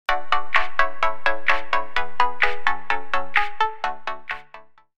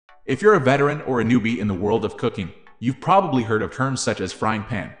If you're a veteran or a newbie in the world of cooking, you've probably heard of terms such as frying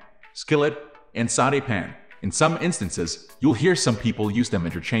pan, skillet, and sauté pan. In some instances, you'll hear some people use them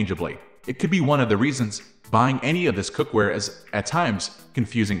interchangeably. It could be one of the reasons buying any of this cookware is, at times,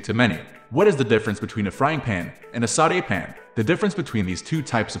 confusing to many. What is the difference between a frying pan and a sauté pan? The difference between these two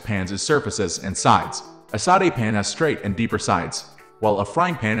types of pans is surfaces and sides. A sauté pan has straight and deeper sides, while a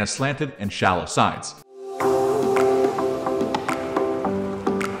frying pan has slanted and shallow sides.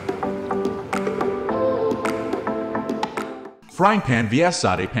 Frying pan vs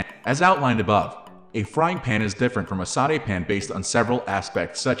sauté pan. As outlined above, a frying pan is different from a sauté pan based on several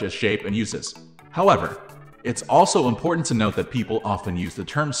aspects such as shape and uses. However, it's also important to note that people often use the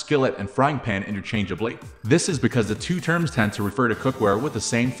terms skillet and frying pan interchangeably. This is because the two terms tend to refer to cookware with the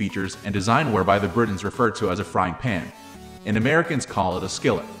same features and design, whereby the Britons refer to as a frying pan, and Americans call it a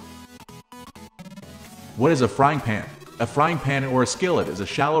skillet. What is a frying pan? A frying pan or a skillet is a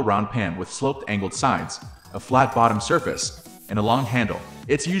shallow round pan with sloped angled sides, a flat bottom surface, and a long handle.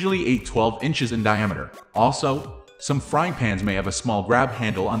 It's usually 8-12 inches in diameter. Also, some frying pans may have a small grab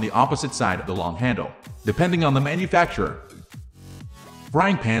handle on the opposite side of the long handle, depending on the manufacturer.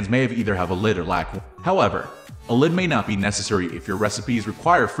 Frying pans may either have a lid or lack one. However, a lid may not be necessary if your recipes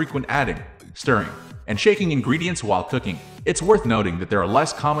require frequent adding, stirring, and shaking ingredients while cooking. It's worth noting that there are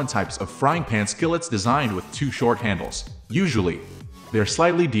less common types of frying pan skillets designed with two short handles. Usually, they're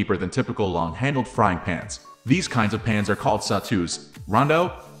slightly deeper than typical long-handled frying pans. These kinds of pans are called sautés,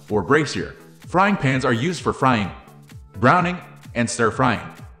 rondeaux, or braisiers. Frying pans are used for frying, browning, and stir-frying.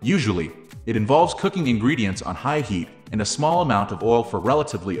 Usually, it involves cooking ingredients on high heat and a small amount of oil for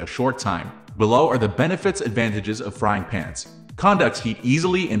relatively a short time. Below are the advantages of frying pans. Conducts heat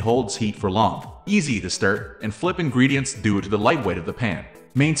easily and holds heat for long. Easy to stir and flip ingredients due to the light weight of the pan.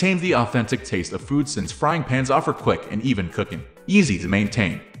 Maintains the authentic taste of food since frying pans offer quick and even cooking. Easy to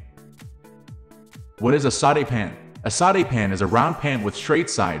maintain. What is a sauté pan? A sauté pan is a round pan with straight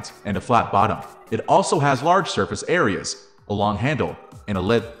sides and a flat bottom. It also has large surface areas, a long handle, and a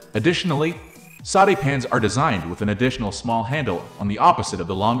lid. Additionally, sauté pans are designed with an additional small handle on the opposite of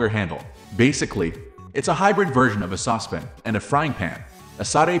the longer handle. Basically, it's a hybrid version of a saucepan and a frying pan. A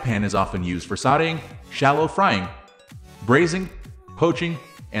sauté pan is often used for sautéing, shallow frying, braising, poaching,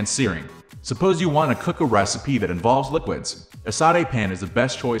 and searing. Suppose you want to cook a recipe that involves liquids. A sauté pan is the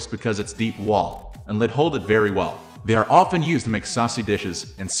best choice because its deep wall and lid hold it very well. They are often used to make saucy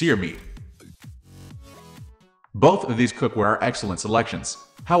dishes and sear meat. Both of these cookware are excellent selections.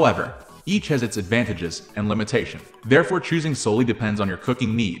 However, each has its advantages and limitations. Therefore, choosing solely depends on your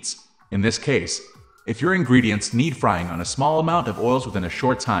cooking needs. In this case, if your ingredients need frying on a small amount of oils within a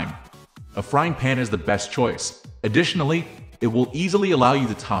short time, a frying pan is the best choice. Additionally, it will easily allow you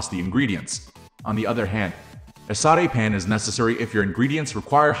to toss the ingredients. On the other hand, a sauté pan is necessary if your ingredients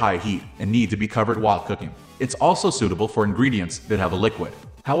require high heat and need to be covered while cooking. It's also suitable for ingredients that have a liquid.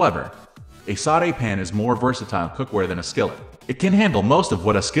 However, a sauté pan is more versatile cookware than a skillet. It can handle most of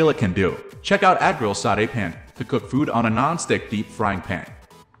what a skillet can do. Check out AtGrill Sauté Pan to cook food on a non-stick deep frying pan.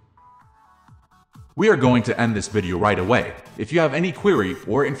 We are going to end this video right away. If you have any query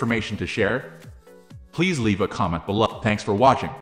or information to share, please leave a comment below. Thanks for watching.